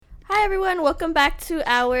Hi everyone, welcome back to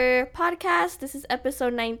our podcast. This is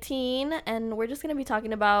episode 19 and we're just going to be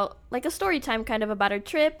talking about like a story time kind of about our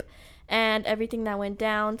trip and everything that went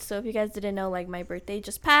down. So if you guys didn't know, like my birthday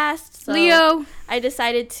just passed. So Leo. I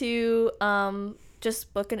decided to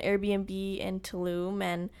just book an Airbnb in Tulum,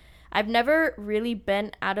 and I've never really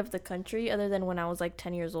been out of the country other than when I was like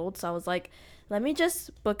 10 years old. So I was like, let me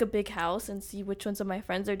just book a big house and see which ones of my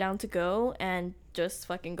friends are down to go and just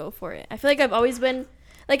fucking go for it. I feel like I've always been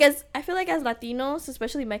as Latinos,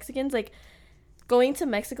 especially Mexicans, like going to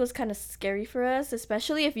Mexico is kind of scary for us,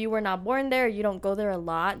 especially if you were not born there, you don't go there a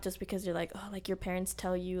lot, just because you're like, oh, like your parents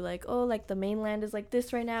tell you like, oh, like the mainland is like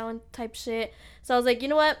this right now and type shit. So I was like, you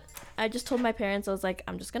know what, I just told my parents, I was like,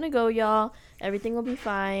 I'm just gonna go, y'all, everything will be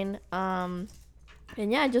fine. And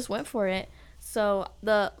yeah, I just went for it. So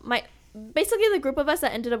basically the group of us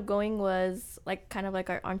that ended up going was like kind of like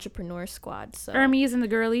our entrepreneur squad. So Hermes and the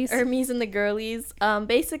girlies.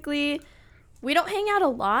 Basically we don't hang out a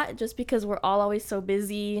lot just because we're all always so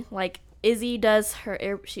busy. Like Izzy does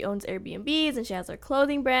she owns Airbnbs and she has her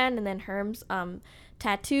clothing brand, and then Herms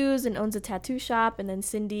tattoos and owns a tattoo shop, and then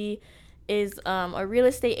Cindy is a real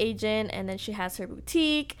estate agent, and then she has her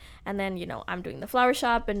boutique, and then I'm doing the flower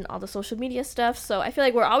shop and all the social media stuff. So I feel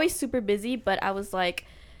like we're always super busy, but I was like,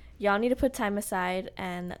 y'all need to put time aside.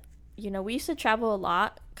 And we used to travel a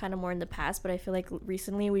lot kind of more in the past, but I feel like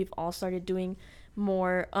recently we've all started doing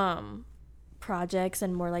more projects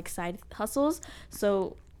and more like side hustles,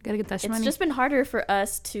 so gotta get that it's money. just been harder for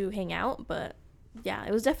us to hang out. But yeah,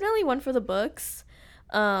 it was definitely one for the books.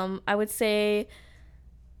 I would say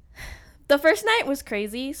the first night was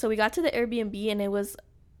crazy. So we got to the Airbnb and it was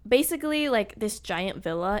basically like this giant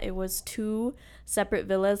villa. It was 2 separate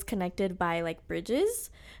villas connected by like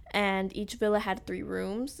bridges, and each villa had 3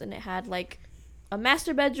 rooms, and it had like a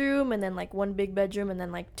master bedroom and then like 1 big bedroom and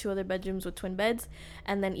then like 2 other bedrooms with twin beds,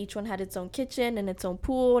 and then each one had its own kitchen and its own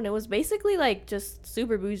pool, and it was basically like just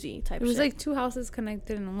super bougie type. It was shit. like 2 houses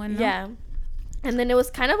connected in one. Yeah. And then it was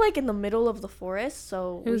kind of like in the middle of the forest,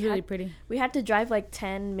 so it was really pretty. We had to drive like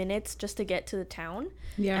 10 minutes just to get to the town.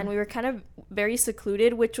 Yeah. And we were kind of very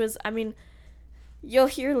secluded, which was, I mean, you'll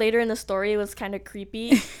hear later in the story, it was kind of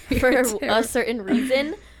creepy for a certain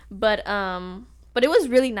reason, but it was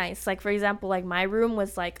really nice. Like, for example, like my room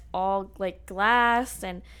was like all like glass,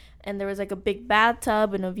 and there was like a big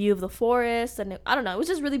bathtub and a view of the forest, and I don't know, it was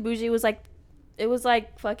just really bougie. It was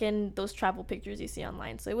like fucking those travel pictures you see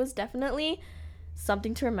online. So it was definitely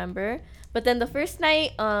something to remember. But then the first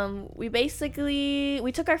night,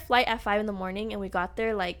 we took our flight at 5 a.m, and we got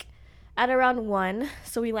there like at around 1.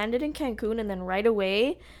 So we landed in Cancun, and then right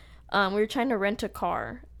away we were trying to rent a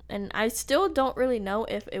car. And I still don't really know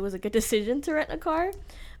if it was a good decision to rent a car,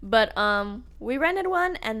 but we rented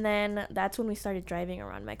one, and then that's when we started driving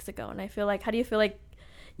around Mexico. And I feel like, how do you feel like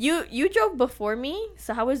you drove before me?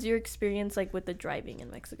 So how was your experience like with the driving in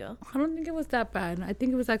Mexico? I don't think it was that bad. I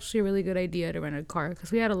think it was actually a really good idea to rent a car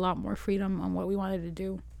because we had a lot more freedom on what we wanted to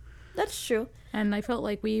do. That's true. And I felt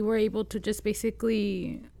like we were able to just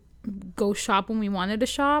basically go shop when we wanted to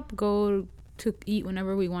shop, go to eat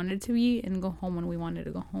whenever we wanted to eat, and go home when we wanted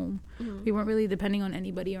to go home. Mm-hmm. We weren't really depending on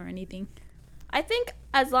anybody or anything. I think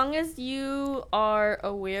as long as you are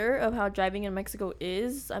aware of how driving in Mexico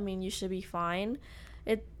is, I mean, you should be fine.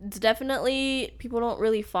 It's definitely, people don't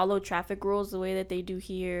really follow traffic rules the way that they do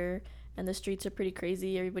here, and the streets are pretty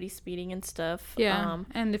crazy. Everybody's speeding and stuff. Yeah.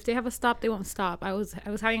 And if they have a stop, they won't stop. I was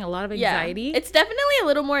having a lot of anxiety. Yeah, it's definitely a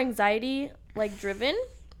little more anxiety like driven,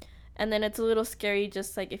 and then it's a little scary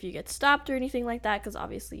just like if you get stopped or anything like that, because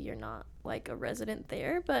obviously you're not like a resident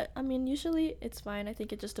there. But I mean, usually it's fine. I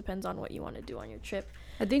think it just depends on what you want to do on your trip.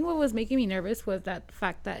 I think what was making me nervous was that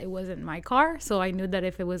fact that it wasn't my car, so I knew that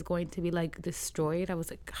if it was going to be like destroyed, I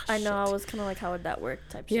was like, gosh, I know, I was kind of like, how would that work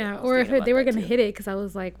type shit. Yeah, or if they were gonna hit it, because I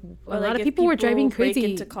was like, a lot of people were driving crazy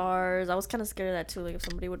break into cars. I was kind of scared of that too, like if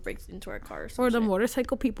somebody would break into our car or the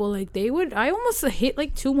motorcycle people, like I almost hit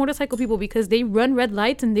like 2 motorcycle people because they run red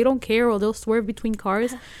lights and they don't care, or they'll swerve between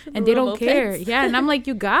cars and they don't care. Yeah, and I'm like,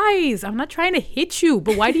 you guys, I'm not trying to hit you,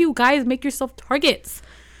 but why do you guys make yourself targets?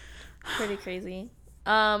 Pretty crazy.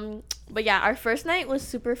 But yeah, our first night was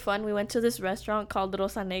super fun. We went to this restaurant called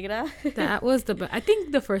Rosa Negra. That was the best. I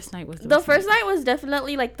think the first night was the first night was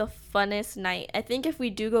definitely like the funnest night. I think if we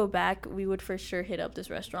do go back, we would for sure hit up this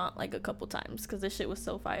restaurant like a couple times because this shit was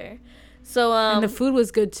so fire. So and the food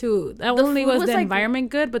was good too. Not only was the environment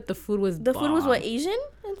good, but the food was the food was what, Asian?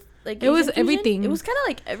 Like it was everything. It was kind of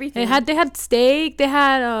like everything. They had steak. They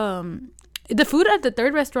had the food at the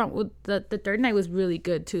third restaurant, the third night was really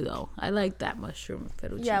good too, though. I like that mushroom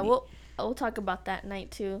fettuccine. Yeah, we'll talk about that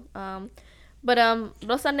night too. But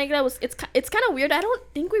Rosa Negra it's kind of weird. I don't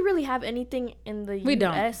think we really have anything in the We US.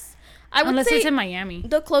 don't. I would Unless say it's in Miami.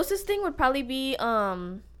 the closest thing would probably be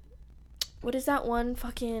what is that one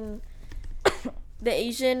fucking the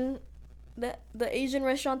Asian the Asian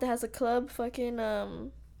restaurant that has a club fucking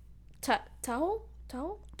Tao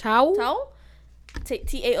Tao.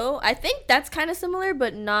 I think that's kind of similar,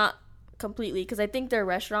 but not completely, because I think their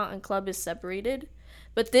restaurant and club is separated.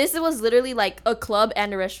 But this was literally like a club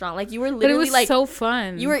and a restaurant. Like you were literally, but it was like so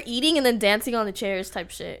fun. You were eating and then dancing on the chairs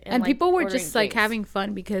type shit. And like, people were just like drinks. having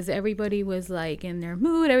fun because everybody was like in their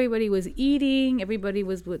mood. Everybody was eating. Everybody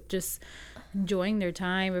was just enjoying their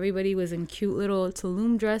time. Everybody was in cute little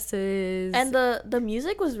Tulum dresses. And the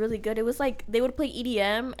music was really good. It was like they would play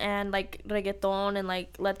EDM and like reggaeton and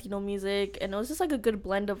like Latino music, and it was just like a good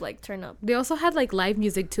blend of like turn up. They also had like live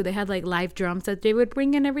music too. They had like live drums that they would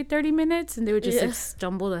bring in every 30 minutes, and they would just like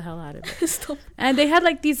stumble the hell out of it. And they had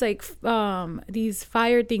like these these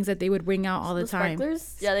fire things that they would bring out all the time.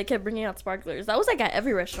 Sparklers? Yeah, they kept bringing out sparklers. That was like at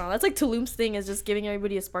every restaurant. That's like Tulum's thing, is just giving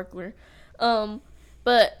everybody a sparkler.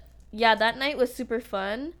 But yeah, that night was super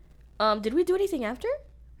fun. Did we do anything after?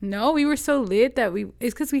 No, we were so lit that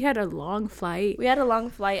it's because we had a long flight. We had a long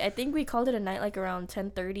flight. I think we called it a night like around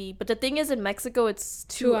 10:30. But the thing is, in Mexico, it's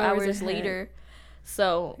 2 hours later.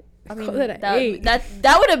 So I mean,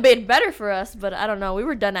 that would have been better for us. But I don't know. We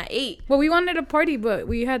were done at 8. Well, we wanted to party, but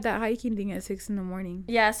we had that hiking thing at 6 a.m.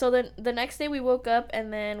 Yeah. So then the next day we woke up,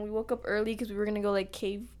 and then we woke up early because we were gonna go like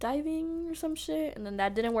cave diving or some shit, and then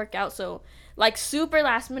that didn't work out. So like super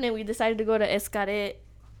last minute, we decided to go to Escaret.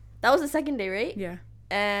 That was the second day, right? Yeah.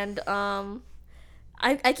 And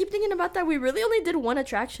I keep thinking about that. We really only did one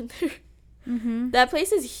attraction there. Mm-hmm. That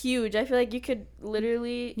place is huge. I feel like you could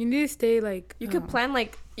literally... You need to stay like... You could plan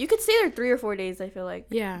like... You could stay there 3 or 4 days, I feel like.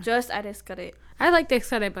 Yeah. Just at Escaret. I like the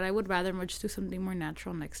Escaret, but I would rather just do something more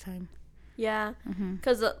natural next time. Yeah.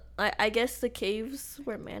 Because I guess the caves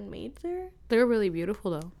were man-made there. They were really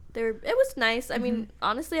beautiful, though. It was nice. I mean,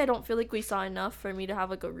 honestly, I don't feel like we saw enough for me to have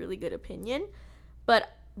like a really good opinion.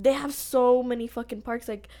 But... They have so many fucking parks.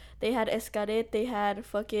 Like, they had Escaret, they had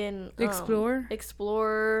fucking... Explorer.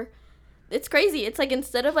 It's crazy. It's like,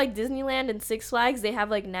 instead of, like, Disneyland and Six Flags, they have,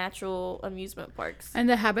 like, natural amusement parks. And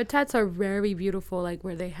the habitats are very beautiful. Like,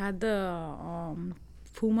 where they had the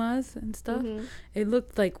pumas and stuff. Mm-hmm. It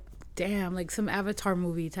looked like, damn, like some Avatar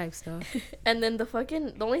movie type stuff. And then the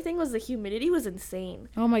only thing was the humidity was insane.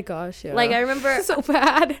 Oh, my gosh, yeah. Like, I remember... So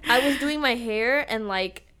bad. I was doing my hair, and,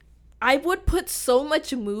 like... I would put so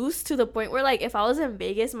much mousse to the point where, like, if I was in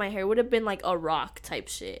Vegas, my hair would have been, like, a rock type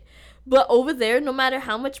shit. But over there, no matter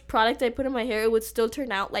how much product I put in my hair, it would still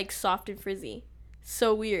turn out, like, soft and frizzy.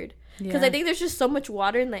 So weird. Because I think there's just so much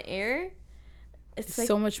water in the air. It's like,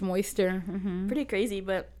 so much moisture. Mm-hmm. Pretty crazy,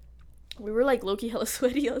 but we were, like, low-key hella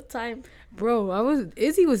sweaty all the time. Bro,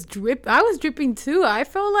 Izzy was I was dripping too. I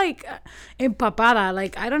felt like empapada.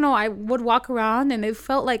 Like, I don't know. I would walk around and it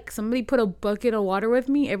felt like somebody put a bucket of water with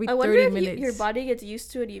me every 30 minutes. I wonder if your body gets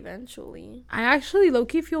used to it eventually. I actually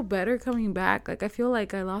low-key feel better coming back. Like, I feel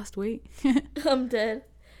like I lost weight. I'm dead.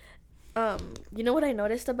 You know what I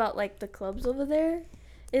noticed about, like, the clubs over there?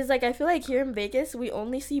 Is, like, I feel like here in Vegas, we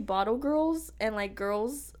only see bottle girls and, like,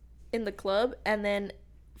 girls in the club. And then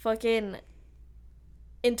fucking...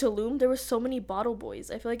 In Tulum, there were so many bottle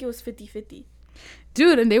boys. I feel like it was 50-50.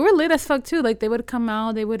 Dude, and they were lit as fuck, too. Like, they would come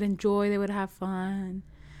out, they would enjoy, they would have fun.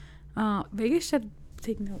 Vegas should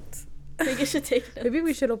take notes. Vegas should take notes. Maybe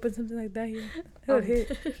we should open something like that here. That would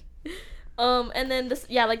hit. And then,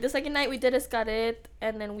 the second night we did Escaret,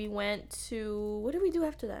 and then we went to... What did we do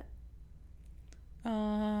after that?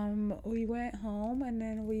 We went home, and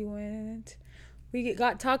then we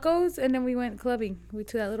got tacos, and then we went clubbing. We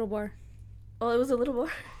to that little bar. Oh, it was a little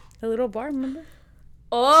bar. A little bar, remember?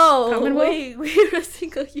 Oh, wait, we were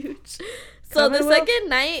single huge. So the second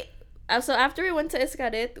night, so after we went to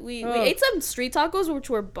Escaret, we ate some street tacos,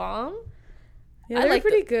 which were bomb. Yeah, they were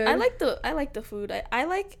pretty good. I like the food. I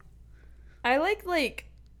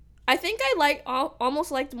think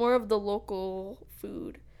almost liked more of the local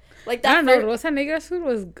food. Like that. I don't know. Rosa Negra's food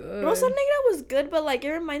was good. Rosa Negra was good, but like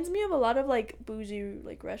it reminds me of a lot of like bougie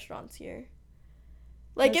like restaurants here.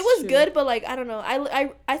 Like, it was good, but, like, I don't know.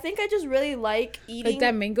 I think I just really like eating... Like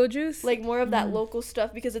that mango juice? Like, more of that local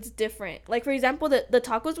stuff because it's different. Like, for example, the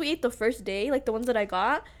tacos we ate the first day, like, the ones that I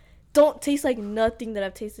got, don't taste like nothing that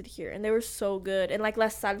I've tasted here. And they were so good. And, like,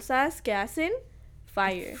 las salsas que hacen,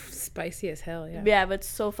 fire. Spicy as hell, yeah. Yeah, but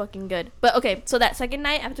so fucking good. But, okay, so that second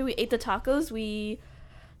night, after we ate the tacos, we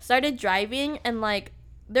started driving. And, like,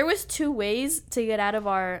 there was 2 ways to get out of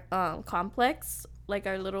our complex, like,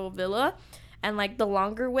 our little villa. And like the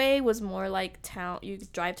longer way was more like town, you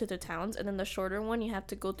drive to the towns, and then the shorter one you have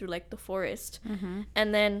to go through like the forest.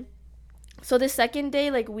 And then so the second day,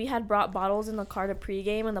 like, we had brought bottles in the car to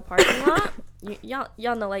pregame in the parking lot.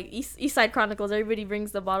 Y'all know, like, East Side Chronicles, everybody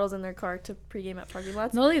brings the bottles in their car to pregame at parking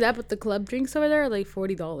lots. Not only that, but the club drinks over there are like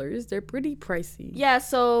 $40. They're pretty pricey. Yeah,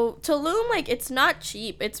 so Tulum, like, it's not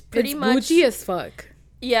cheap. It's pretty much bougie as fuck.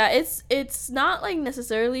 Yeah, it's not like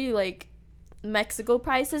necessarily like Mexico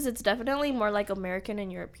prices. It's definitely more like American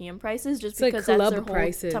and European prices, just it's because like that's their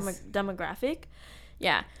prices. Whole demographic.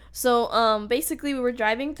 Yeah. So basically we were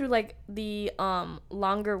driving through like the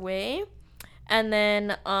longer way, and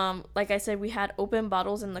then like I said, we had open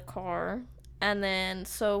bottles in the car, and then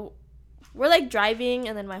so we're like driving,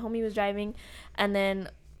 and then my homie was driving, and then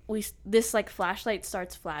this like flashlight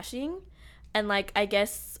starts flashing, and like I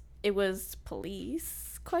guess it was police ?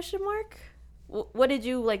 What did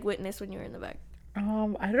you like witness when you were in the back? I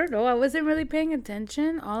don't know. I wasn't really paying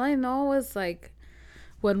attention. All I know was like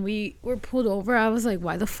when we were pulled over, I was like,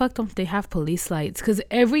 why the fuck don't they have police lights? Because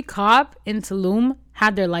every cop in Tulum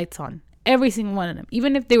had their lights on. Every single one of them,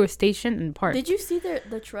 even if they were stationed in park. Did you see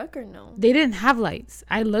the truck or no? They didn't have lights.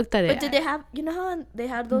 I looked at it. But did they have, you know how they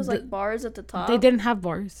had those like bars at the top? They didn't have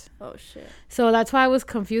bars. Oh shit. So that's why I was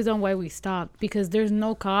confused on why we stopped, because there's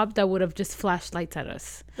no cop that would have just flashed lights at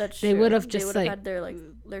us. That's true. They would have just like had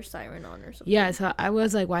their siren on or something. Yeah, so I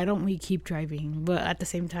was like, why don't we keep driving? But at the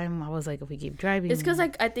same time, I was like, if we keep driving, it's because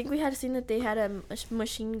like I think we had seen that they had a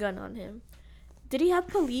machine gun on him. Did he have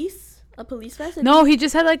a police vest? No, he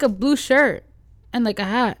just had like a blue shirt and like a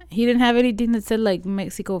hat. He didn't have anything that said like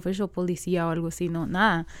Mexico official policía or algo así. No,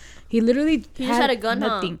 nah. He literally just had a gun.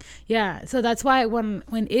 Nothing. Huh? Yeah. So that's why when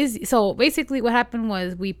so basically what happened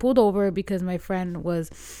was we pulled over because my friend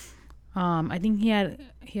was, I think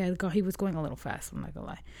he was going a little fast. I'm not gonna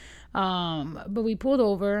lie. But we pulled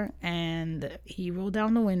over and he rolled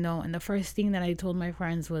down the window, and the first thing that I told my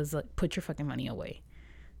friends was like, put your fucking money away.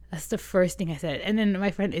 That's the first thing I said. And then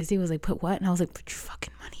my friend Izzy was like, put what? And I was like, put your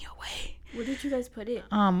fucking money away. Where did you guys put it?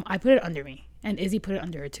 I put it under me, and Izzy put it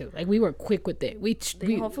under her too. Like, we were quick with it.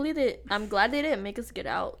 Hopefully I'm glad they didn't make us get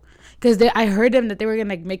out. Because I heard them that they were gonna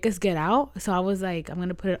like make us get out. So I was like, I'm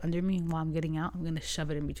gonna put it under me while I'm getting out. I'm gonna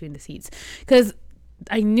shove it in between the seats, because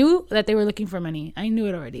I knew that they were looking for money. I knew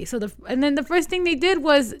it already. So and then the first thing they did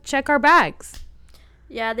was check our bags.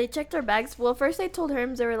 Yeah, they checked our bags. Well, first they told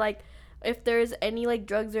Herms, they were like, if there's any like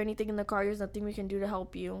drugs or anything in the car, there's nothing we can do to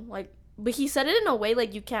help you. Like, but he said it in a way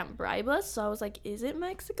like you can't bribe us. So I was like, is it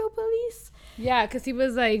Mexico police? Yeah, because he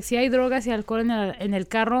was like, si hay drogas y alcohol en el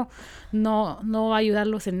carro, no va a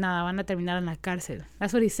ayudarlos en nada. Van a terminar en la cárcel.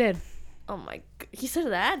 That's what he said. Oh my, he said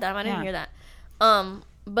that? I didn't hear that.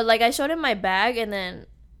 But like I showed him my bag, and then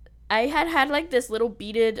I had like this little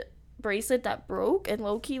beaded bracelet that broke, and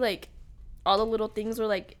low key like all the little things were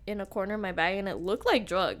like in a corner of my bag, and it looked like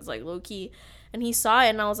drugs, like low key. And he saw it,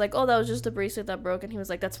 and I was like, oh, that was just a bracelet that broke. And he was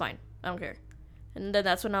like, that's fine, I don't care. And then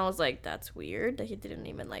that's when I was like, that's weird that he didn't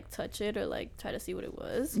even like touch it or like try to see what it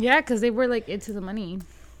was. Yeah, because they were like into the money.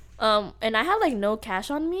 And I had like no cash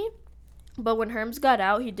on me, but when Herms got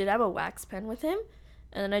out, he did have a wax pen with him,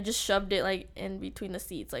 and then I just shoved it like in between the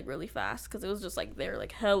seats like really fast, because it was just like there,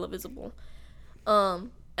 like hella visible.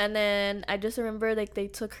 And then I just remember like they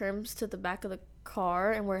took Herms to the back of the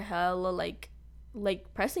car and were hella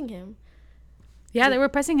like pressing him. Yeah, they were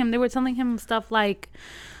pressing him. They were telling him stuff like,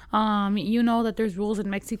 you know that there's rules in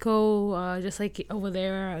Mexico, just like over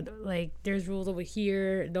there. Like, there's rules over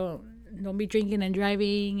here. Don't be drinking and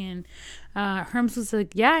driving. And Herms was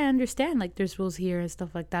like, yeah, I understand. Like, there's rules here and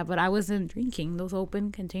stuff like that. But I wasn't drinking. Those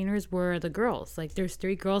open containers were the girls. Like, there's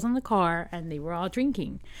 3 girls in the car, and they were all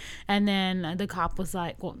drinking. And then the cop was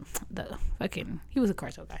like, well, he was a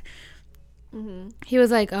cartel guy. Mm-hmm. He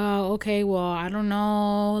was like, oh, okay, well, I don't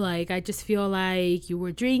know, like, I just feel like you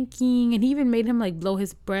were drinking. And he even made him like blow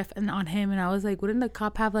his breath on him, and I was like, wouldn't the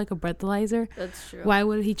cop have like a breathalyzer? That's true. Why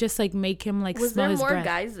would he just like make him like smell his breath? Was there more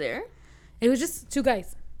guys there? It was just 2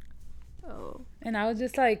 guys. Oh. And I was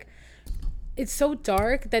just like, it's so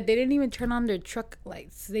dark that they didn't even turn on their truck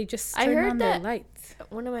lights. They just turned on their lights.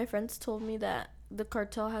 One of my friends told me that the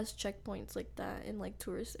cartel has checkpoints like that in like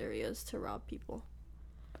tourist areas to rob people.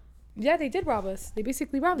 Yeah, they did rob us. They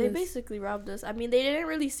basically robbed us. I mean, they didn't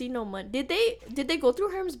really see no money. Did they go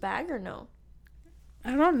through Herm's bag or no?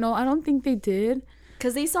 I don't know. I don't think they did.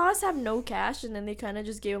 Because they saw us have no cash, and then they kind of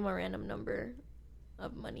just gave him a random number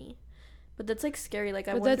of money. But that's like scary. Like,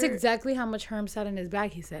 But that's exactly how much Herms had in his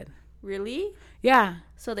bag, he said. Really? Yeah.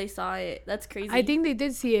 So they saw it. That's crazy. I think they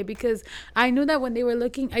did see it because I knew that when they were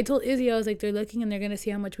looking, I told Izzy, I was like, they're looking and they're going to see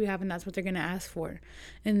how much we have and that's what they're going to ask for.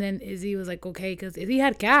 And then Izzy was like, okay, because Izzy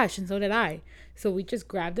had cash and so did I. So we just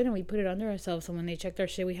grabbed it and we put it under ourselves. So when they checked our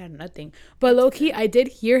shit, we had nothing. But low-key, I did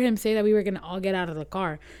hear him say that we were going to all get out of the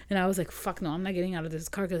car. And I was like, fuck no, I'm not getting out of this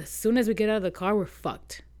car because as soon as we get out of the car, we're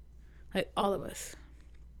fucked. Like, all of us.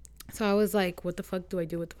 So I was like, what the fuck do I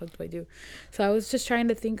do? What the fuck do I do? So I was just trying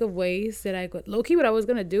to think of ways that I could... Low-key, what I was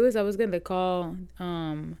going to do is I was going to call...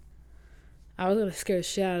 I was going to scare the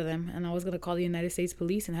shit out of them. And I was going to call the United States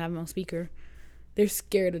Police and have them on speaker. They're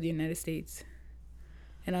scared of the United States.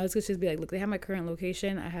 And I was going to just be like, look, they have my current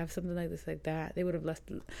location. I have something like this, like that. They would have left.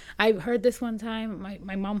 I heard this one time.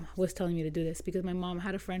 My mom was telling me to do this because my mom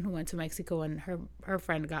had a friend who went to Mexico and her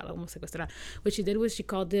friend got almost sequestrada. What she did was she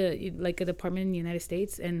called a department in the United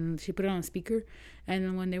States and she put it on speaker. And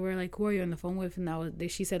then when they were like, who are you on the phone with?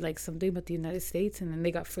 And she said like something about the United States. And then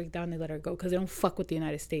they got freaked out and they let her go because they don't fuck with the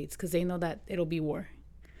United States because they know that it'll be war.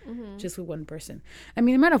 Mm-hmm. Just with one person. I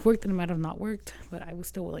mean, it might have worked and it might have not worked, but I was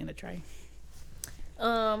still willing to try.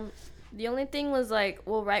 The only thing was like,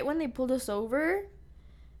 well, right when they pulled us over,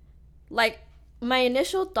 like my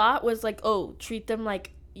initial thought was like, oh, treat them like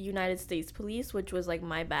United States police, which was like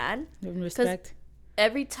my bad. Respect.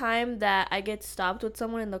 Every time that I get stopped with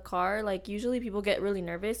someone in the car, like usually people get really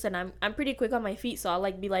nervous and I'm pretty quick on my feet. So I'll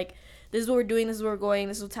like be like, this is what we're doing. This is where we're going.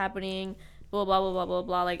 This is what's happening. Blah, blah, blah, blah, blah,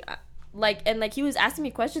 blah. Like he was asking me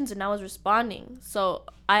questions and I was responding. So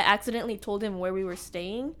I accidentally told him where we were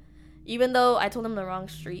staying. Even though I told him the wrong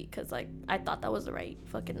street because, like, I thought that was the right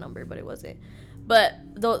fucking number, but it wasn't. But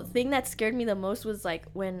the thing that scared me the most was, like,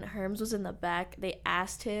 when Herms was in the back, they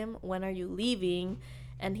asked him, when are you leaving?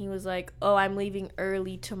 And he was like, oh, I'm leaving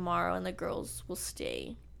early tomorrow, and the girls will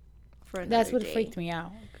stay for another That's what day. Freaked me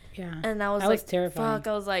out. Yeah. And I was like, terrifying. Fuck.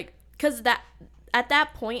 I was like, because at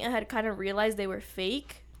that point, I had kind of realized they were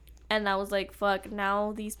fake. And I was like, fuck,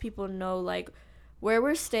 now these people know, like, where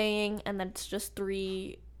we're staying, and then it's just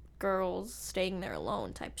 3 girls staying there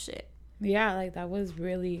alone type shit. Yeah, like that was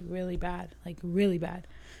really, really bad. Like really bad.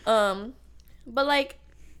 But like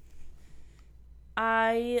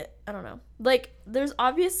I don't know. Like there's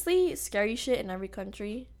obviously scary shit in every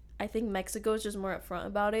country. I think Mexico is just more upfront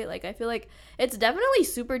about it. Like I feel like it's definitely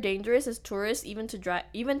super dangerous as tourists even to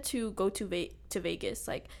go to Vegas.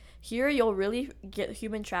 Like here you'll really get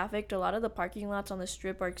human trafficked. A lot of the parking lots on the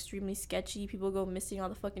strip are extremely sketchy. People go missing all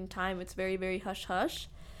the fucking time. It's very, very hush hush.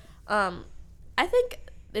 I think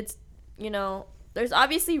it's, there's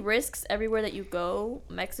obviously risks everywhere that you go.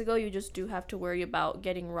 Mexico, you just do have to worry about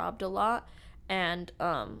getting robbed a lot and,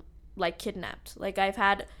 like, kidnapped. Like, I've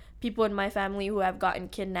had people in my family who have gotten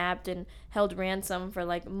kidnapped and held ransom for,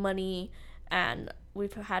 like, money, and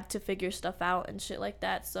we've had to figure stuff out and shit like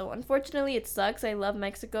that. So, unfortunately, it sucks. I love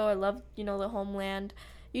Mexico. I love, the homeland.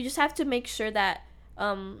 You just have to make sure that,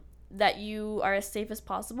 that you are as safe as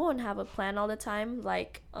possible and have a plan all the time.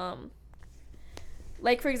 Like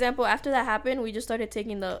for example, after that happened, we just started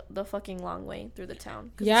taking the fucking long way through the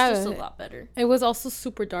town. Yeah, it's just a lot better. It was also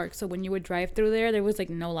super dark, so when you would drive through there was like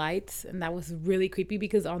no lights, and that was really creepy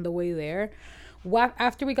because on the way there,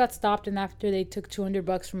 after we got stopped and after they took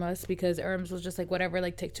 $200 from us because Erms was just like, whatever,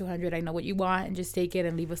 like take 200, I know what you want, and just take it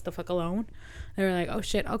and leave us the fuck alone. They were like, oh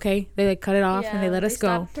shit, okay. They like cut it off and they let us go.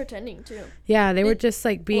 They stopped pretending too. Yeah, they were just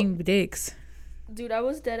like being dicks. Dude, I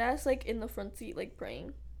was dead ass like in the front seat like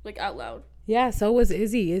praying like out loud. Yeah, so was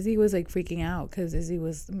Izzy. Izzy was like freaking out because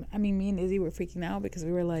me and Izzy were freaking out because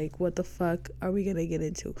we were like, what the fuck are we gonna get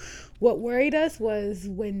into? What worried us was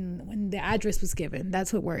when the address was given.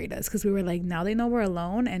 That's what worried us because we were like, now they know we're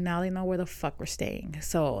alone and now they know where the fuck we're staying.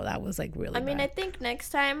 So that was like really bad. I think next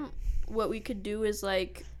time what we could do is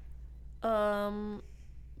like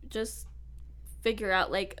just figure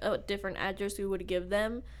out like a different address we would give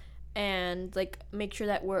them and like make sure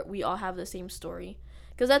that we all have the same story.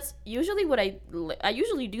 Because that's usually what I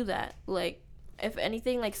usually do that. Like, if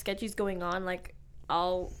anything, like, sketchy's going on, like,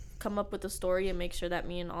 I'll come up with a story and make sure that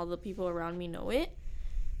me and all the people around me know it.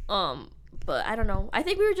 But I don't know. I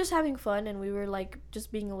think we were just having fun and we were, like,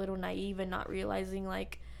 just being a little naive and not realizing,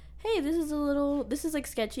 like, hey, this is, like,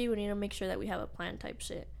 sketchy. We need to make sure that we have a plan type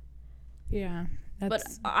shit. Yeah. But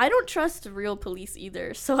I don't trust real police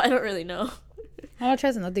either, so I don't really know. I don't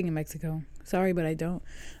trust nothing in Mexico. Sorry, but I don't.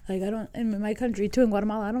 Like, I don't... In my country, too, in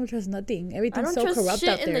Guatemala, I don't trust nothing. Everything's so corrupt out there. I don't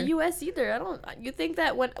trust shit in the U.S. either. You think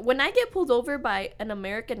that when I get pulled over by an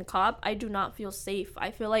American cop, I do not feel safe. I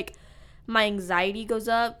feel like my anxiety goes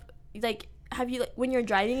up. Like, have you, like, when you're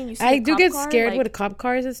driving and you see I a do cop get car, scared like, with cop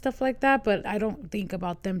cars and stuff like that, but I don't think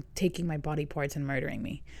about them taking my body parts and murdering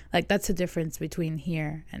me. Like, that's the difference between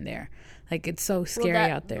here and there. Like, it's so scary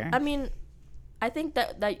out there. I mean, I think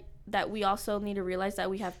that we also need to realize that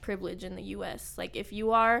we have privilege in the U.S. Like, if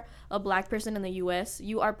you are a black person in the U.S.,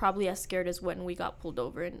 you are probably as scared as when we got pulled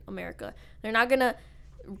over in America. They're not gonna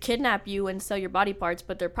kidnap you and sell your body parts,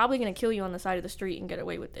 but they're probably gonna kill you on the side of the street and get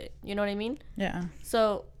away with it. You know what I mean? Yeah.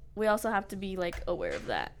 So we also have to be, like, aware of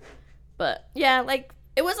that. But yeah, like,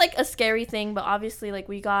 it was like a scary thing, but obviously, like,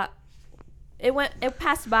 it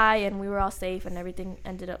passed by and we were all safe and everything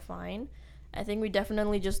ended up fine. I think we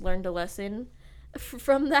definitely just learned a lesson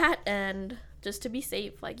from that, and just to be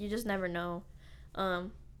safe. Like, you just never know.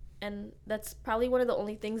 And that's probably one of the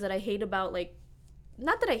only things that I hate about, like,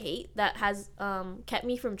 not that I hate, that has kept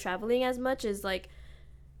me from traveling as much, is, like,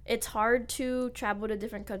 it's hard to travel to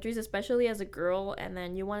different countries, especially as a girl, and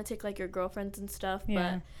then you want to take, like, your girlfriends and stuff,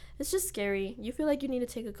 Yeah. but it's just scary. You feel like you need to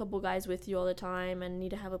take a couple guys with you all the time and need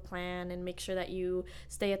to have a plan and make sure that you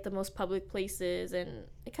stay at the most public places, and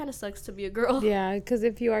it kind of sucks to be a girl. Yeah, because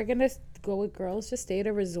if you are going to go with girls, just stay at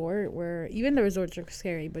a resort where, even the resorts are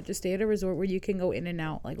scary, but just stay at a resort where you can go in and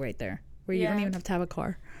out, like, right there, where you don't even have to have a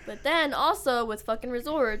car. But then also with fucking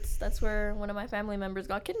resorts, that's where one of my family members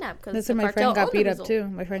got kidnapped. That's when my friend got beat up too.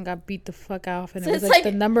 My friend got beat the fuck off, and so it was like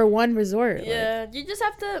the number one resort. Yeah, like, you just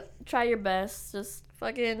have to try your best. Just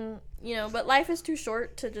fucking, but life is too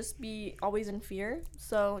short to just be always in fear.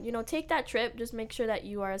 So, take that trip. Just make sure that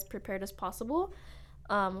you are as prepared as possible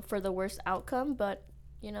for the worst outcome. But,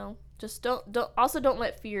 just don't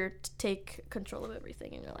let fear take control of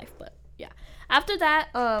everything in your life. But yeah, after that,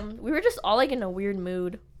 we were just all, like, in a weird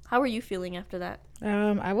mood. How were you feeling after that?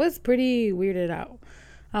 I was pretty weirded out.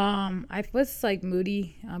 I was, like,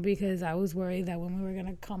 moody because I was worried that when we were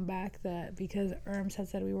gonna come back, that because Erms had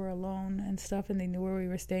said we were alone and stuff and they knew where we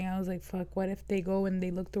were staying, I was like, fuck, what if they go and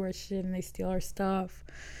they look through our shit and they steal our stuff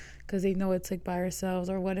because they know it's, like, by ourselves?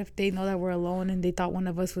 Or what if they know that we're alone and they thought one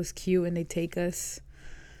of us was cute and they take us?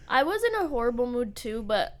 I was in a horrible mood too,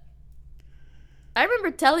 but I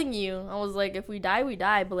remember telling you, I was like, if we die, we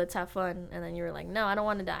die, but let's have fun. And then you were like, no, I don't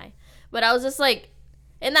want to die. But I was just like,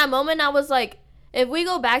 in that moment, I was like, if we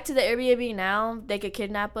go back to the Airbnb now, they could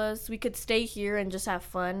kidnap us. We could stay here and just have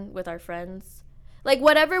fun with our friends. Like,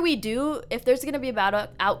 whatever we do, if there's going to be a bad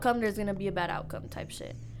outcome, there's going to be a bad outcome type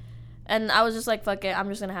shit. And I was just like, fuck it, I'm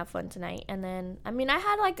just going to have fun tonight. And then, I mean, I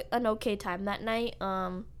had, like, an okay time that night.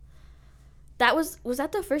 Was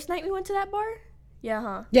that the first night we went to that bar? Yeah,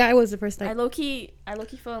 huh? Yeah, it was the first night. I low-key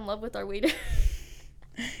fell in love with our waiter.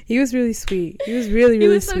 He was really sweet. He was really,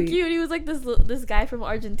 really sweet. He was so cute. He was like this guy from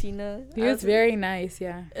Argentina. He was very nice,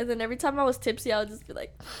 yeah. And then every time I was tipsy, I would just be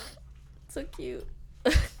like, so cute.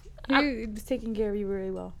 He was taking care of you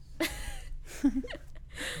really well.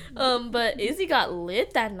 But Izzy got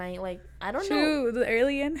lit that night. Like, I don't know. The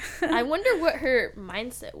alien. I wonder what her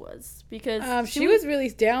mindset was, because she was really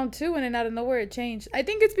down too, and then out of nowhere it changed. I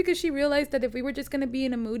think it's because she realized that if we were just gonna be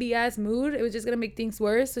in a moody ass mood, it was just gonna make things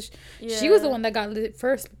worse. So she was the one that got lit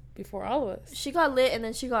first before all of us. She got lit, and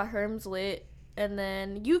then she got Herms lit, and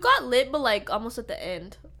then you got lit, but, like, almost at the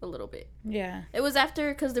end a little bit. Yeah. It was after,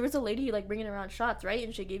 because there was a lady, like, bringing around shots, right?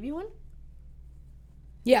 And she gave you one.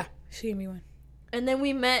 Yeah, she gave me one. And then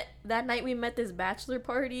that night we met this bachelor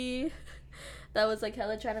party that was, like,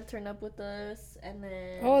 hella trying to turn up with us. And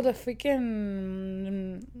then... Oh, the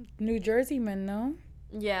freaking New Jersey men, no?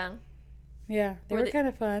 Yeah. Yeah, they were kind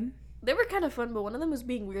of fun. They were kind of fun, but one of them was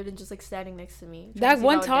being weird and just, like, standing next to me. That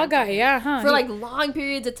one tall guy, yeah, huh? For, like, long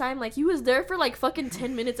periods of time. Like, he was there for, like, fucking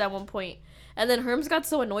 10 minutes at one point. And then Herms got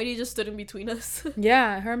so annoyed he just stood in between us.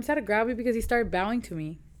 Yeah, Herms had to grab me because he started bowing to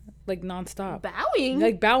me. Like, nonstop. Bowing?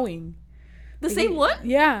 Like, bowing. The same one?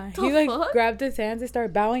 Yeah. The he, like, fuck? grabbed his hands and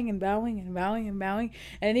started bowing and bowing and bowing and bowing.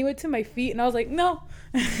 And then he went to my feet, and I was like, no.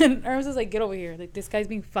 And Herms was like, get over here. Like, this guy's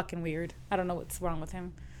being fucking weird. I don't know what's wrong with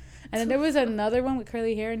him. And then there was another one with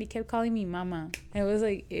curly hair, and he kept calling me mama. And it was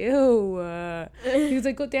like, ew. He was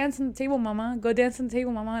like, go dance on the table, mama. Go dance on the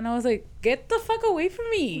table, mama. And I was like, get the fuck away from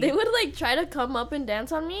me. They would, like, try to come up and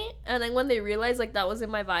dance on me. And then when they realized, like, that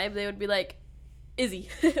wasn't my vibe, they would be like, Izzy.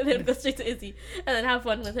 They would go straight to Izzy and then have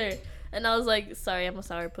fun with her. And I was like, sorry, I'm a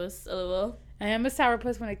sourpuss, lol. I am a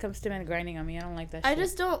sourpuss when it comes to men grinding on me. I don't like that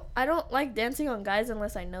shit. I don't like dancing on guys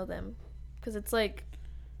unless I know them. Because it's like...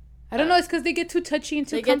 I don't know, it's because they get too touchy and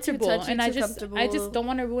too comfortable. And I just comfortable. don't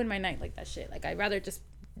want to ruin my night like that shit. Like, I'd rather just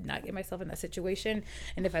not get myself in that situation.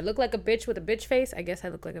 And if I look like a bitch with a bitch face, I guess I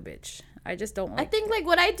look like a bitch. I just don't like I think, like,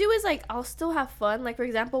 what I do is, like, I'll still have fun. Like, for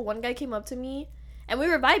example, one guy came up to me and we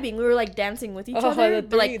were vibing. We were like dancing with each other.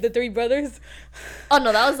 The three brothers. Oh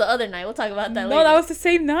no, that was the other night. We'll talk about that later. No, that was the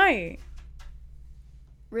same night.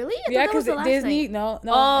 Really? Yeah, because Disney. Night.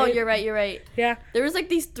 No. Oh, you're right. Yeah. There was like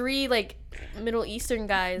these three like Middle Eastern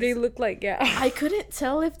guys. They look like I couldn't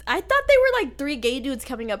tell if I thought they were like three gay dudes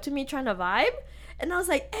coming up to me trying to vibe, and I was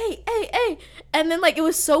like, hey, and then like it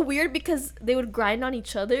was so weird because they would grind on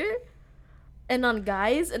each other, and on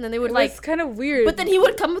guys, and then they would like. It's kind of weird. But then he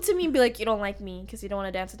would come up to me and be like, you don't like me because you don't want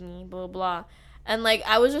to dance with me, blah blah. And like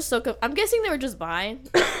I was just so I'm guessing they were just bi,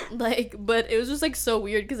 like, but it was just like so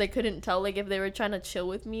weird because I couldn't tell like if they were trying to chill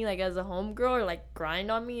with me like as a homegirl or like grind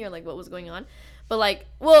on me or like what was going on. But like,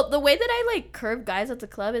 well, the way that I like curve guys at the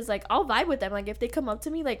club is like I'll vibe with them. Like if they come up to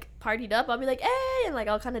me like partied up, I'll be like, hey, and like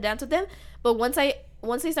I'll kind of dance with them. But once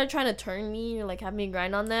they start trying to turn me or like have me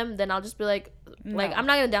grind on them, then I'll just be like I'm not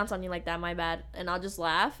gonna dance on you like that, my bad, and I'll just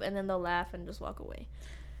laugh, and then they'll laugh and just walk away.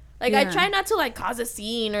 Like, I try not to, like, cause a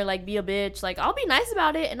scene or, like, be a bitch. Like, I'll be nice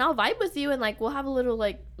about it, and I'll vibe with you, and, like, we'll have a little,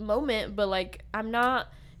 like, moment. But, like, I'm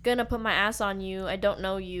not gonna put my ass on you. I don't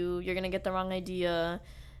know you. You're gonna get the wrong idea.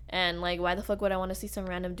 And, like, why the fuck would I want to see some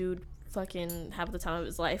random dude fucking have the time of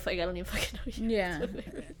his life? Like, I don't even fucking know you. Yeah.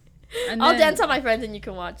 I'll dance on my friends, and you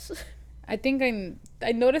can watch. I think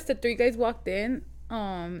I noticed that three guys walked in.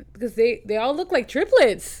 Because they all look like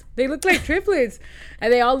triplets. They look like triplets.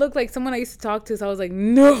 And they all look like someone I used to talk to. So I was like,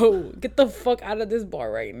 no, get the fuck out of this bar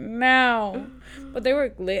right now. But they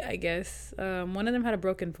were lit, I guess. One of them had a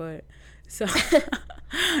broken foot. So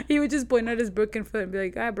he would just point at his broken foot and be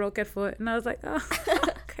like, I broke a foot. And I was like, oh,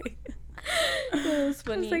 okay. That was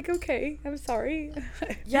funny. I was like, okay, I'm sorry.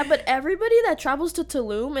 Yeah, but everybody that travels to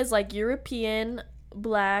Tulum is like European,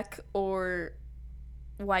 black, or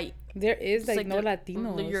white. There is like no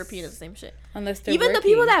Latinos. The European is the same shit. Unless they're even working. The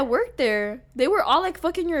people that worked there, they were all like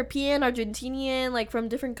fucking European, Argentinian, like from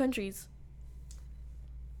different countries.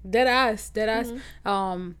 Dead ass.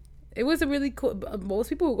 Mm-hmm. It was a really cool. Most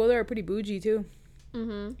people who go there are pretty bougie too.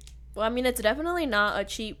 Mhm. Well, I mean, it's definitely not a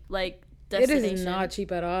cheap like destination. It is not cheap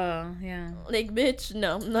at all. Yeah. Like, bitch,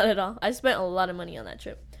 no, not at all. I spent a lot of money on that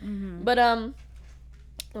trip. Mm-hmm. But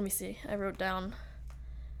let me see. I wrote down.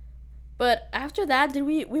 But after that,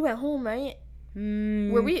 we went home, right?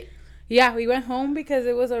 Were we? Yeah, we went home because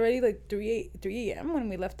it was already like 3 a.m. when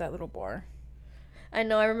we left that little bar. I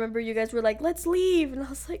know. I remember you guys were like, let's leave. And I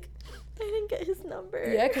was like, I didn't get his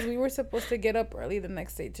number. Yeah, because we were supposed to get up early the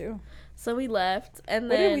next day, too. So we left. And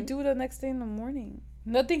what then... did we do the next day in the morning?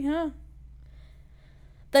 Nothing, huh?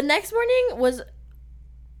 The next morning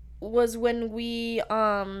was when we...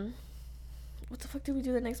 What the fuck did we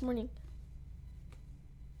do the next morning?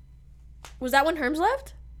 Was that when Herms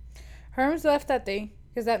left? Herms left that day.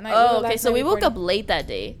 Because that night... Oh, okay. So we woke up late that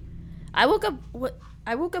day. I woke up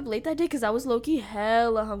late that day because I was low-key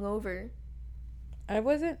hella hungover. I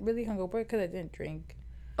wasn't really hungover because I didn't drink.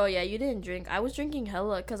 Oh, yeah. You didn't drink. I was drinking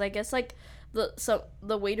hella because I guess, like,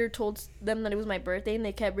 the waiter told them that it was my birthday and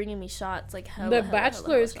they kept bringing me shots. Like, hella, The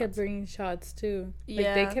bachelors kept bringing shots, too.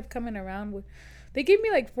 Yeah. Like, they kept coming around with... They gave me,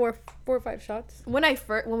 like, four or five shots. When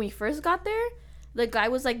we first got there... The guy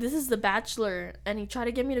was like, this is the bachelor. And he tried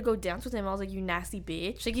to get me to go dance with him. I was like, you nasty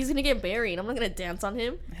bitch. Like, he's going to get married. I'm not going to dance on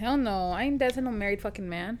him. Hell no. I ain't dancing no married fucking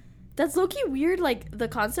man. That's low-key weird. Like, the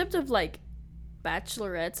concept of, like,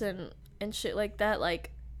 bachelorettes and shit like that.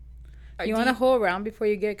 Like, you want to hold around before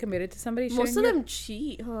you get committed to somebody? Most of them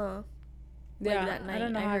cheat, huh? Yeah, like that night, I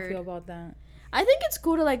don't know how I feel about that. I think it's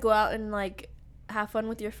cool to, like, go out and, like, have fun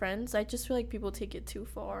with your friends. I just feel like people take it too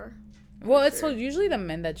far. Well, it's usually the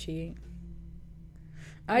men that cheat.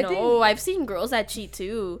 I've seen girls that cheat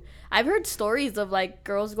too. I've heard stories of like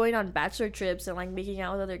girls going on bachelor trips and like making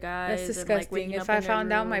out with other guys. That's disgusting. And, like, if I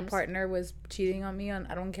found out my partner was cheating on me,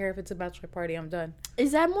 I don't care if it's a bachelor party, I'm done.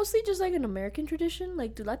 Is that mostly just like an American tradition?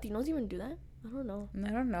 Like, do Latinos even do that? I don't know.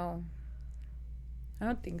 I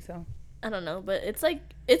don't think so. I don't know, but it's like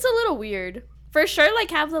it's a little weird. For sure,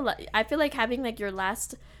 like I feel like having like your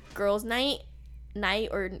last girls' night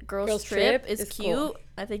or girls trip is cute. Cool.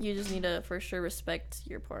 I think you just need to for sure respect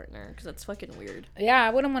your partner because that's fucking weird. Yeah,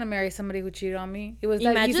 I wouldn't want to marry somebody who cheated on me. It was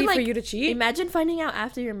that easy for you to cheat. Imagine finding out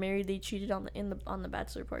after you're married they cheated on the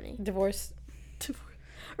bachelor party. Divorce.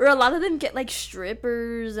 Or a lot of them get like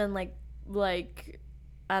strippers and like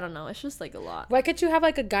I don't know. It's just like a lot. Why can't you have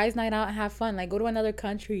like a guys' night out and have fun? Like go to another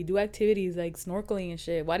country, do activities like snorkeling and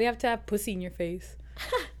shit. Why do you have to have pussy in your face?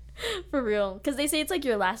 For real, because they say it's like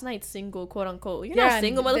your last night single, quote unquote. You're not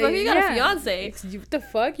single, motherfucker. You got a fiance. What the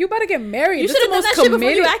fuck? You about to get married? You should have done that shit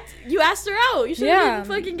before you asked her out. You should have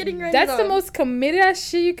been fucking getting ready. That's the most committed ass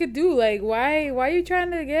shit you could do. Like, why are you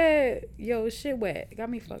trying to get shit wet? It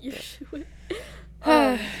got me fucked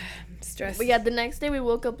up. Stress. But yeah, the next day we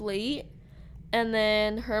woke up late, and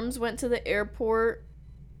then Herms went to the airport,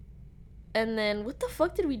 and then what the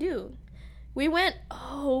fuck did we do? We went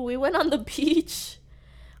on the beach.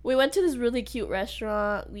 We went to this really cute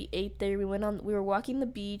restaurant. We ate there. We were walking the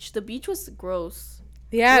beach. The beach was gross.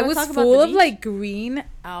 Yeah, it was full of like green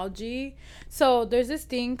algae. So there's this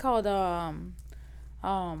thing called algae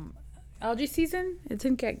season. It's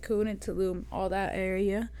in Cancun and Tulum, all that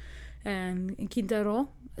area, and in Quintero.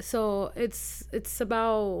 So it's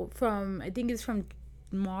about from, I think it's from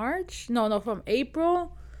March. No, from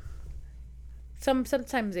April.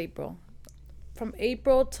 Sometimes April. From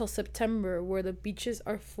April till September, where the beaches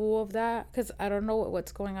are full of that, because I don't know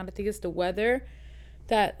what's going on. I think it's the weather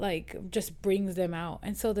that like just brings them out,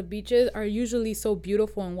 and so the beaches are usually so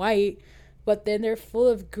beautiful and white, but then they're full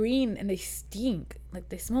of green and they stink, like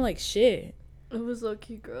they smell like shit. It was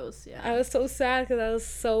low-key gross. Yeah, I was so sad because I was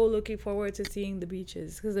so looking forward to seeing the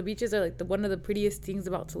beaches, because the beaches are like one of the prettiest things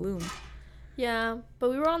about Tulum. Yeah, but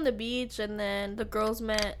we were on the beach, and then the girls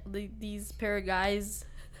met these pair of guys.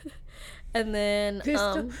 And then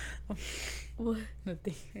what?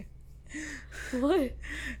 Nothing. What?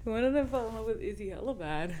 One of them fell in love with Izzy hella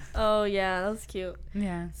bad. Oh yeah, that was cute.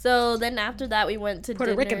 Yeah. So then after that we went to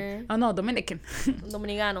Puerto dinner. Rican. Oh no, Dominican.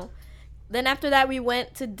 Dominicano. Then after that we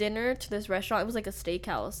went to dinner to this restaurant. It was like a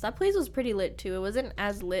steakhouse. That place was pretty lit too. It wasn't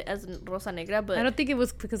as lit as Rosa Negra, but I don't think it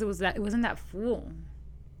was because it wasn't that full.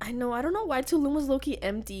 I know. I don't know why Tulum was low-key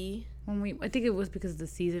empty. I think it was because of the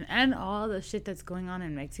season and all the shit that's going on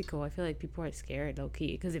in Mexico. I feel like people are scared,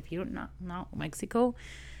 low-key, because if you don't know Mexico,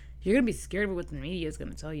 you're gonna be scared of what the media is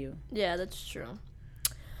gonna tell you. Yeah, that's true.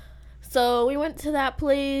 So we went to that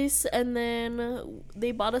place, and then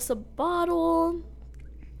they bought us a bottle,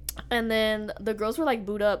 and then the girls were like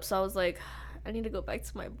booed up. So I was like, I need to go back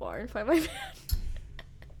to my bar and find my man.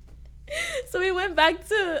 So we went back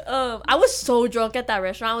to I was so drunk at that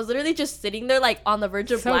restaurant. I was literally just sitting there like on the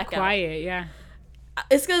verge of blackout. So quiet, yeah.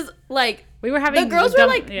 It's because like we were having the girls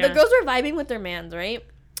were vibing with their mans, right?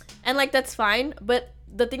 And like that's fine, but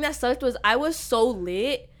the thing that sucked was I was so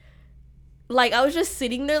lit. Like I was just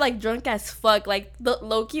sitting there like drunk as fuck. Like the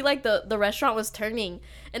low-key, like the restaurant was turning,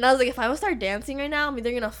 and I was like, if I would start dancing right now, I'm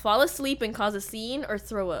either gonna fall asleep and cause a scene or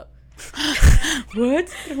throw up. What?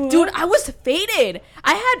 Dude, I was faded.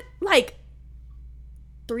 I had like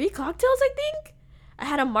 3 cocktails, I think. I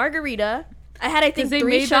had a margarita. I had, I think,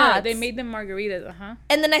 3 shots. They made them margaritas,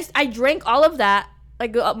 And then I drank all of that,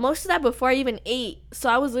 like most of that before I even ate. So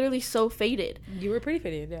I was literally so faded. You were pretty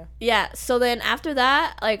faded, yeah. Yeah. So then after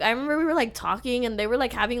that, like I remember we were like talking, and they were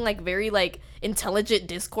like having like very like intelligent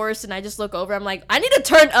discourse, and I just look over. I'm like, I need to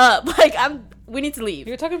turn up. Like we need to leave.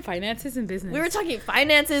 You were talking finances and business. We were talking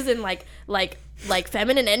finances and like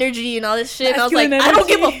feminine energy and all this shit. And I was like, I don't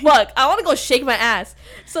give a fuck. I want to go shake my ass.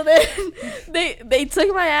 So then they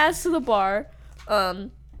took my ass to the bar.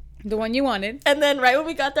 The one you wanted. And then right when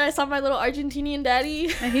we got there, I saw my little Argentinian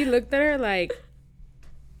daddy. And he looked at her like...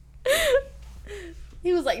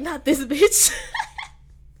 He was like, not this bitch.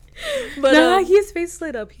 But no, his face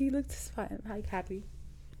lit up. He looked fine, like happy.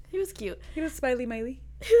 He was cute. He was smiley.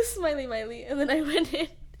 He was smiley. And then I went in.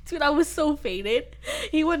 Dude, I was so faded.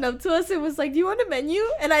 He went up to us and was like, do you want a menu?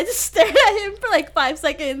 And I just stared at him for like 5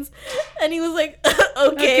 seconds. And he was like,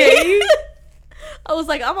 okay. I was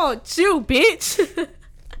like, I'm on you, bitch.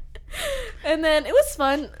 And then it was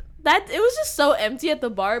fun. It was just so empty at the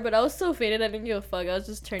bar, but I was so faded I didn't give a fuck. I was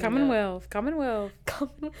just turning Commonwealth.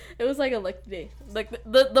 It was like a lucky day. Like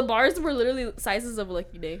the bars were literally sizes of a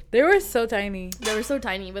lucky day. They were so tiny. They were so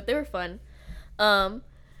tiny, but they were fun. And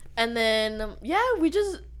then yeah, we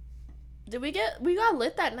got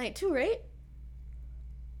lit that night too, right?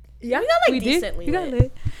 Yeah, we got like decently lit. We got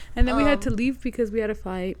lit. And then we had to leave because we had a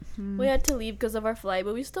flight. We had to leave because of our flight,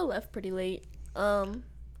 but we still left pretty late.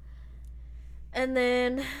 And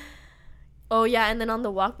then, oh yeah, and then on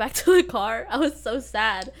the walk back to the car, I was so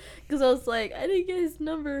sad because I was like, I didn't get his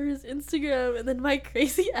number, his Instagram, and then my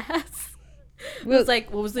crazy ass was like,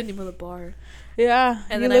 what was the name of the bar? Yeah,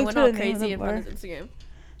 and then I went all crazy and found his Instagram.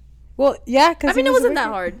 Well, yeah, because I mean, it wasn't that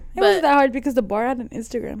hard. It wasn't that hard because the bar had an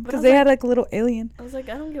Instagram because they had like a little alien. I was like,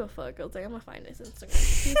 I don't give a fuck. I was like, I'm gonna find his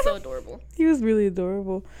Instagram. He's so adorable. He was really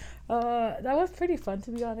adorable. That was pretty fun,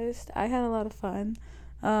 to be honest. I had a lot of fun.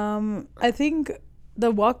 I think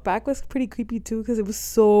the walk back was pretty creepy too because it was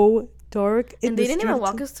so dark. And they didn't even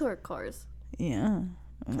walk us to our cars. Yeah.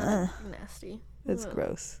 Nasty. That's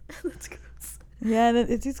gross. That's gross. Yeah, and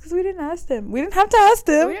it's just because we didn't ask them. We didn't have to ask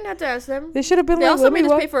them. They should have been they like, also made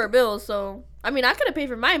us pay for our bills, so... I mean, I could have paid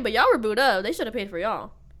for mine, but y'all were booed up. They should have paid for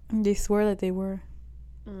y'all. They swore that they were.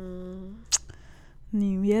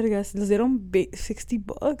 Ni miergas. Les dieron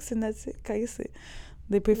 $60 and that's it. Cállese.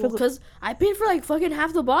 They paid for because I paid for like fucking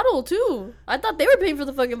half the bottle too. I thought they were paying for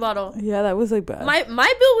the fucking bottle. Yeah, that was like bad. My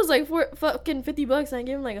bill was like fucking $50 and I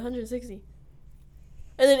gave him like 160.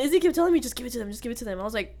 And then Izzy kept telling me, just give it to them, just give it to them. I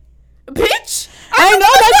was like, bitch! I know,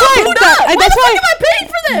 that's why am I paying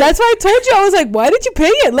for them? That's why I told you. I was like, why did you pay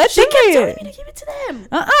it? Let them pay it. She kept telling me to give it to them.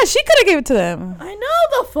 She could have gave it to them. I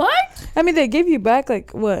know, the fuck? I mean, they gave you back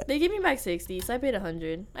like what? They gave me back 60, so I paid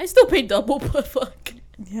 100. I still paid double, but fuck.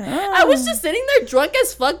 Yeah. I was just sitting there drunk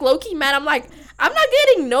as fuck, low-key mad. I'm like, I'm not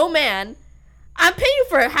getting no man. I'm paying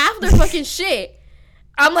for half their fucking shit.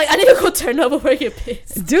 I'm like, I need to go turn up before I get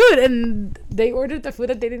pissed. Dude, and they ordered the food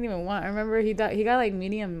that they didn't even want. I remember he got like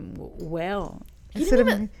medium well. Instead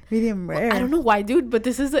of medium rare. I don't know why, dude, but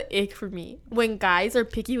this is an ick for me. When guys are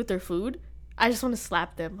picky with their food, I just want to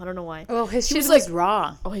slap them. I don't know why. Oh, his shit was like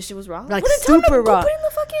raw. Oh, his shit was raw? Like super raw. Go put in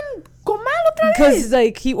the fucking comal otra vez. Because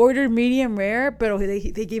like he ordered medium rare, but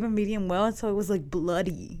they gave him medium well, and so it was like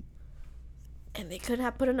bloody. And they couldn't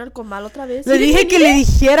have put in el comal otra vez. Le dije que le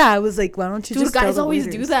dijera. I was like, why don't you dude, just tell guys the always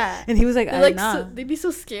waiters? do that. And he was like, like nah. they'd be so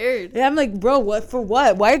scared. Yeah, I'm like, bro, what for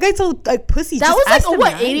what? Why are guys so like pussy? That just was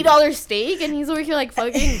like a $80 steak, and he's over here like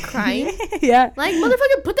fucking crying. Yeah. Like,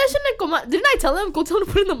 motherfucker, put that shit in el comal. Didn't I tell him? Go tell him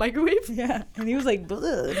to put it in the microwave. Yeah. And he was like,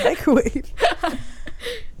 microwave.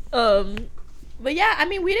 But yeah, I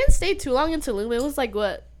mean, we didn't stay too long in Tulum. It was like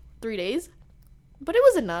what, 3 days? But it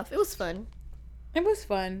was enough. It was fun. It was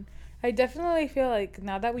fun. I definitely feel like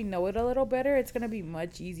now that we know it a little better, it's going to be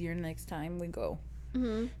much easier next time we go.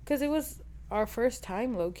 Because it was our first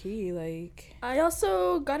time, low-key. Like, I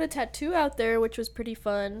also got a tattoo out there, which was pretty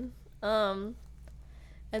fun. And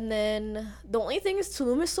then the only thing is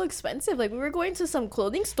Tulum is so expensive. Like, we were going to some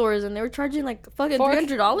clothing stores, and they were charging, like, fucking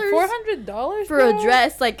 $300. $400? For a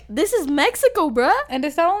dress. Like, this is Mexico, bruh. And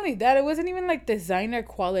it's not only that. It wasn't even, like, designer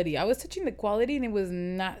quality. I was touching the quality, and it was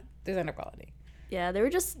not designer quality. Yeah, they were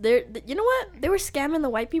just there. You know what? They were scamming the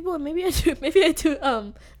white people, and maybe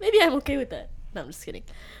I'm okay with that. No, I'm just kidding.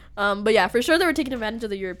 But yeah, for sure they were taking advantage of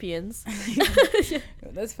the Europeans.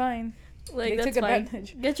 That's fine. Like, that's fine.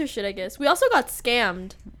 Get your shit, I guess. We also got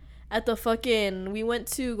scammed at the fucking. We went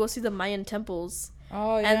to go see the Mayan temples.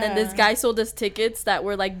 Oh yeah. And then this guy sold us tickets that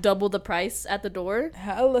were like double the price at the door.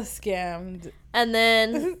 Hella scammed. And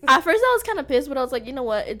then at first I was kind of pissed, but I was like, you know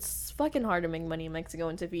what? It's fucking hard to make money in Mexico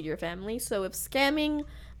and to feed your family. So if scamming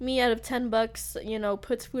me out of $10, you know,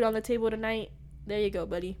 puts food on the table tonight, there you go,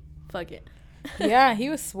 buddy. Fuck it. Yeah, he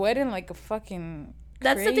was sweating like a fucking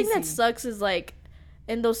That's crazy. the thing that sucks is like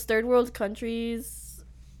in those third world countries,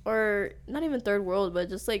 or not even third world, but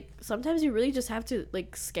just like sometimes you really just have to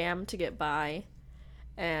like scam to get by.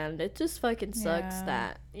 And it just fucking sucks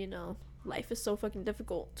that, you know, life is so fucking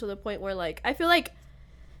difficult to the point where, like, I feel like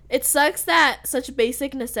it sucks that such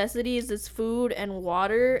basic necessities as food and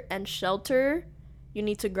water and shelter you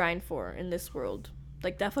need to grind for in this world.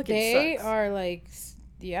 Like, that fucking sucks. They are, like,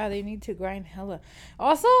 yeah, they need to grind hella.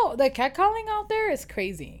 Also, the catcalling out there is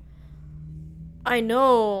crazy. I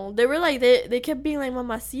know. They were, like, they kept being, like,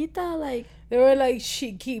 mamacita, like... They were like,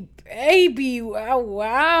 she baby,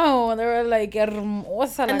 wow. They were like,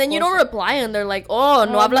 hermosa. And then you don't reply, and they're like, oh,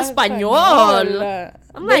 no habla español.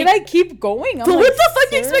 I'm they like keep going. I'm but like, what the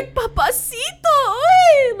fuck you expect, papacito?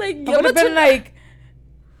 Oy, like, I would have been like,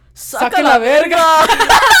 saca la verga.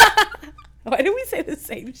 Why do we say the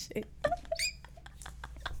same shit?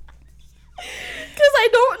 Because I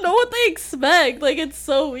don't know what they expect. Like, it's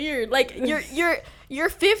so weird. Like, you're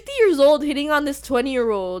 50 years old hitting on this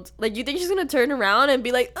 20-year-old. Like, you think she's gonna turn around and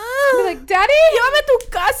be like, Daddy, llévame a tu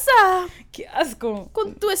casa. Qué asco.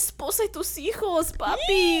 Con tu esposa y tus hijos,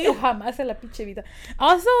 papi. Jamás en la pinche vida.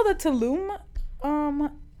 Also, the Tulum,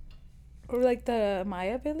 or like the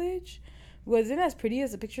Maya village, wasn't as pretty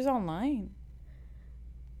as the pictures online.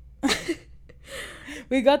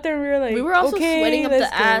 We got there and we were like, we were also sweating up the go.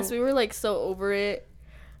 ass. We were like so over it.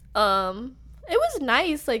 It was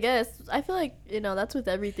nice, I guess. I feel like, you know, that's with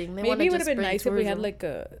everything. Maybe it would have been nice if we had like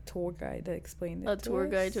a tour guide to explain it. A tour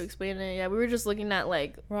guide to explain it. Yeah, we were just looking at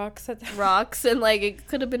like rocks and like it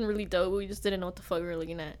could have been really dope. We just didn't know what the fuck we were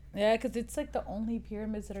looking at. Yeah, because it's like the only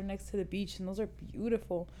pyramids that are next to the beach, and those are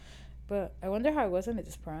beautiful. But I wonder how it was in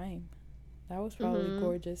its prime. That was probably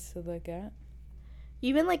gorgeous to look at.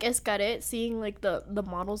 Even like Escaret, seeing like the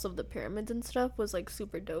models of the pyramids and stuff was like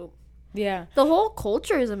super dope. Yeah, the whole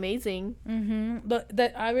culture is amazing. But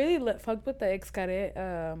I really fucked with the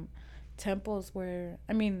Escaret temples where,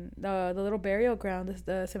 I mean, the little burial ground,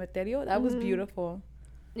 the cementerio, that was beautiful.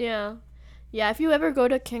 Yeah, if you ever go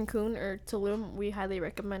to Cancun or Tulum, we highly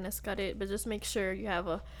recommend Escaret, but just make sure you have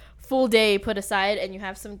a full day put aside and you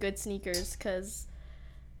have some good sneakers, because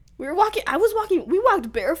We were walking. I was walking. We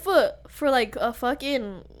walked barefoot for like a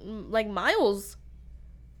fucking like miles.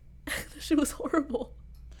 That shit was horrible.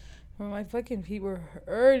 Well, my fucking feet were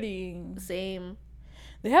hurting. Same.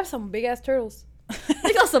 They have some big ass turtles.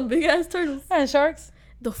 They got some big ass turtles and sharks.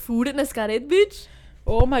 The food in Escaret, bitch.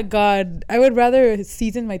 Oh my god, I would rather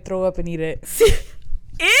season my throw up and eat it.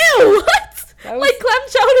 Ew! What? Like clam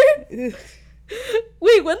chowder?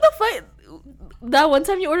 Wait, when the fight? That one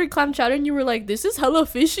time you ordered clam chowder and you were like, "This is hella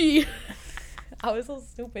fishy." I was so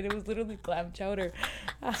stupid. It was literally clam chowder.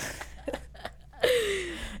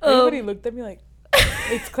 Everybody looked at me like,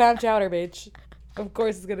 "It's clam chowder, bitch. Of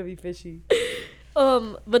course it's gonna be fishy."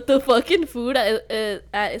 But the fucking food at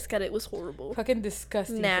Escaret was horrible. Fucking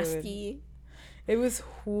disgusting. Nasty. Food. It was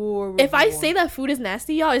horrible. If I say that food is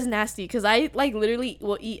nasty, y'all, it's nasty. Because I, like, literally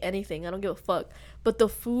will eat anything. I don't give a fuck. But the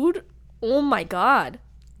food, oh my god.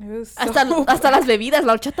 It was so hasta las bebidas.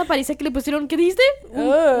 La horchata parece que le pusieron, ¿qué dijiste?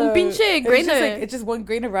 Un pinche grain of it. It's just one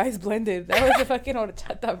grain of rice blended. That was the fucking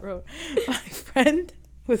horchata, bro. My friend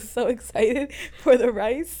was so excited for the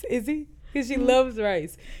rice. Izzy? Because she loves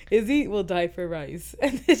rice. Izzy will die for rice.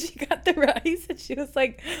 And then she got the rice and she was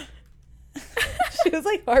like... she was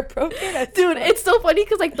like heartbroken. Dude, it's so funny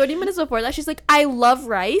because like 30 minutes before that she's like, I love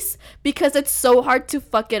rice because it's so hard to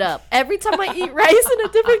fuck it up. Every time I eat rice in a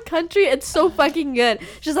different country, it's so fucking good.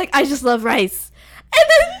 She's like, I just love rice. And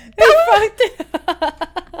then fucked it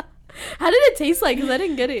up. How did it taste like? Because I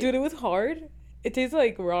didn't get it. Dude, it was hard. It tasted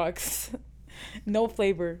like rocks. No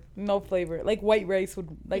flavor. Like white rice would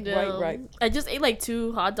white rice. I just ate like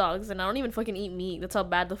 2 hot dogs and I don't even fucking eat meat. That's how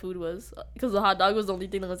bad the food was. Because the hot dog was the only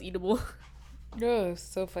thing that was eatable. Gross.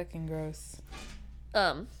 So fucking gross.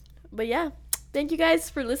 But yeah. Thank you guys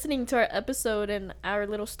for listening to our episode and our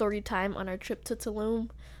little story time on our trip to Tulum.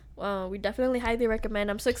 We definitely highly recommend.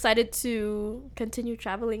 I'm so excited to continue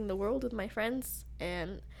traveling the world with my friends.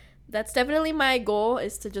 And that's definitely my goal,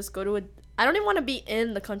 is to just go to I don't even want to be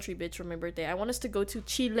in the country, bitch, for my birthday. I want us to go to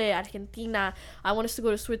Chile, Argentina. I want us to go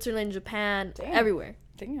to Switzerland, Japan, everywhere.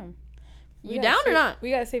 Damn. You down or not? We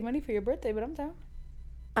gotta save money for your birthday, but I'm down.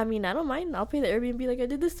 I mean, I don't mind. I'll pay the Airbnb like I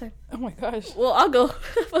did this time. Oh my gosh. Well, I'll go.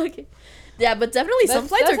 Fuck it. Yeah, but definitely some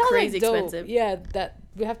flights are crazy expensive. Yeah, that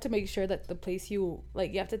we have to make sure that the place you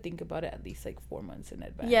have to think about it at least like 4 months in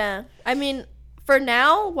advance. Yeah, I mean, for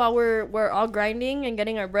now, while we're all grinding and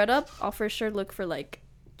getting our bread up, I'll for sure look for like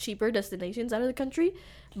cheaper destinations out of the country.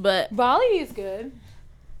 But Bali is good.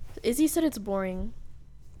 Izzy said it's boring.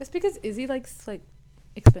 It's because Izzy likes like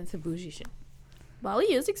expensive bougie shit.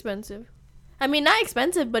 Bali is expensive. I mean, not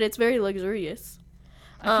expensive, but it's very luxurious.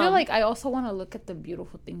 I feel like I also want to look at the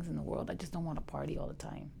beautiful things in the world. I just don't want to party all the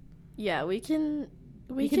time. Yeah, we can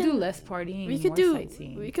do less partying. We could do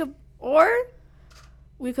sightseeing. We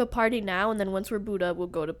could party now, and then once we're booed up, we'll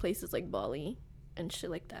go to places like Bali and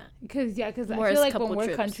shit like that. Because I feel like when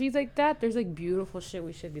we're countries like that, there's like beautiful shit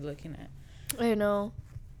we should be looking at. I know.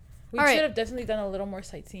 We should have definitely done a little more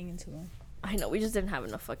sightseeing in Tulum. I know, we just didn't have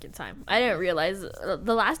enough fucking time. I didn't realize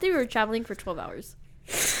the last day we were traveling for 12 hours.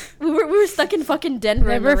 We were stuck in fucking Denver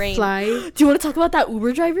in the rain. Fly. Do you want to talk about that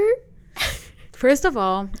Uber driver? First of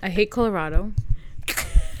all, I hate Colorado.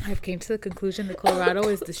 I've came to the conclusion that Colorado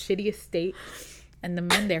is the shittiest state, and the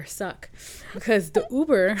men there suck because the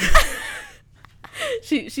Uber.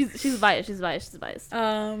 she's biased. She's biased.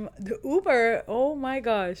 The Uber. Oh my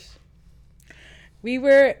gosh.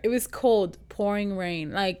 It was cold, pouring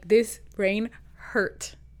rain. Like, this rain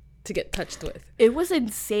hurt to get touched with. It was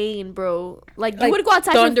insane, bro. Like you would go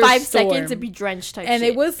outside for 5 seconds and be drenched type and shit.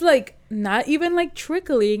 It was like not even like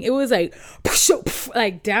trickling. It was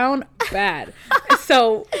like down bad.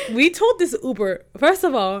 So we told this Uber, first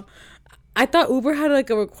of all, I thought Uber had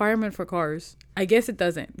like a requirement for cars. I guess it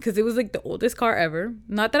doesn't, because it was like the oldest car ever.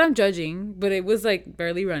 Not that I'm judging, but it was like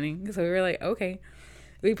barely running. So we were like, okay.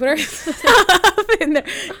 We put our stuff in there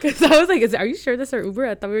because I was like, "Are you sure that's our Uber?"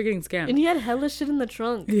 I thought we were getting scammed. And he had hella shit in the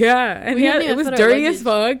trunk. Yeah, and it was dirty as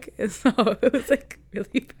fuck. So it was like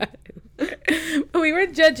really bad. But we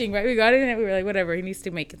weren't judging, right? We got in and we were like, "Whatever, he needs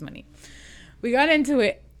to make his money." We got into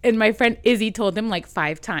it, and my friend Izzy told him like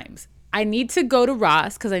 5 times, "I need to go to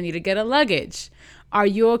Ross because I need to get a luggage. Are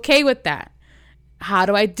you okay with that? How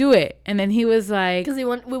do I do it?" And then he was like, "Because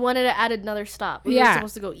we wanted to add another stop. We were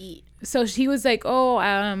supposed to go eat." So he was like, "Oh,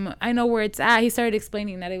 I know where it's at." He started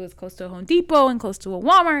explaining that it was close to a Home Depot and close to a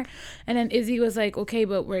Walmart. And then Izzy was like, "Okay,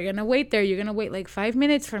 but we're gonna wait there. You're gonna wait like 5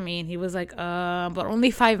 minutes for me." And he was like, but only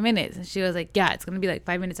 5 minutes." And she was like, "Yeah, it's gonna be like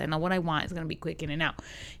 5 minutes. I know what I want. It's gonna be quick in and out."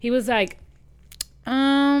 He was like,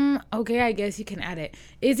 "Okay, I guess you can add it."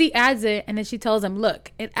 Izzy adds it, and then she tells him,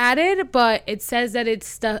 "Look, it added, but it says that it's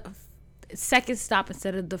stuff. second stop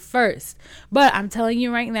instead of the first. But I'm telling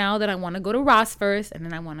you right now that I want to go to Ross first, and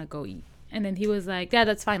then I want to go eat. And then he was like, yeah,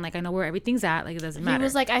 that's fine. Like, I know where everything's at. Like, it doesn't matter. He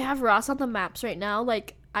was like, I have Ross on the maps right now.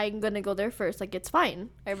 Like, I'm going to go there first. Like, it's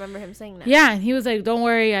fine. I remember him saying that. Yeah, and he was like, don't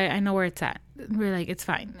worry. I know where it's at. We're like, it's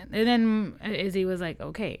fine. And then Izzy was like,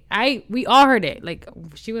 okay. We all heard it. Like,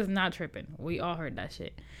 she was not tripping. We all heard that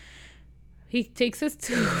shit. He takes us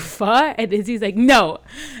to Pho, and Izzy's like, no.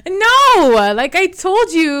 Like, I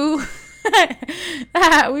told you.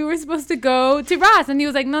 That we were supposed to go to Ross, and he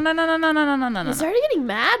was like, no. He started getting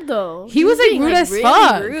mad though. He was like rude as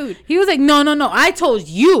fuck. Rude. He was like, no. I told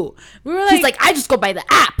you. We were like, he's like, I just go by the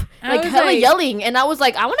app. Like hella yelling, and I was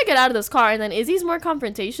like, I want to get out of this car. And then Izzy's more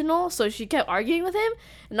confrontational, so she kept arguing with him,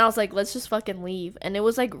 and I was like, let's just fucking leave. And it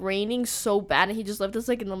was like raining so bad, and he just left us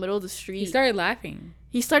like in the middle of the street. He started laughing.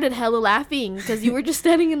 He started hella laughing because you were just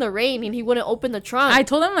standing in the rain and he wouldn't open the trunk. I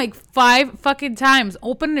told him like 5 fucking times,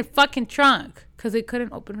 open the fucking trunk, because it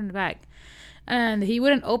couldn't open from the back. And he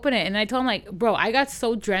wouldn't open it. And I told him, like, bro, I got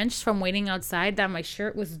so drenched from waiting outside that my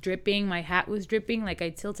shirt was dripping, my hat was dripping. Like, I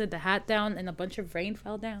tilted the hat down and a bunch of rain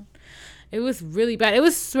fell down. It was really bad. It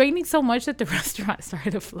was raining so much that the restaurant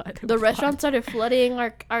started to flood. The restaurant started flooding.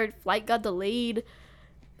 Our flight got delayed.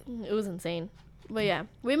 It was insane. But yeah,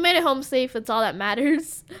 we made it home safe. That's all that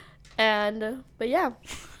matters. But yeah.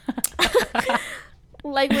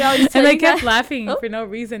 Like we always tell and I you kept guys. laughing for no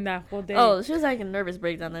reason that whole day. Oh, she was like a nervous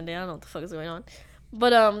breakdown that day. I don't know what the fuck is going on.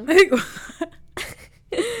 But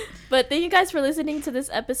but thank you guys for listening to this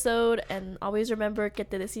episode, and always remember que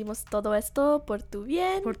te decimos todo esto por tu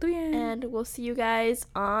bien. Por tu bien. And we'll see you guys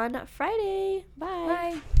on Friday. Bye.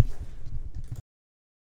 Bye.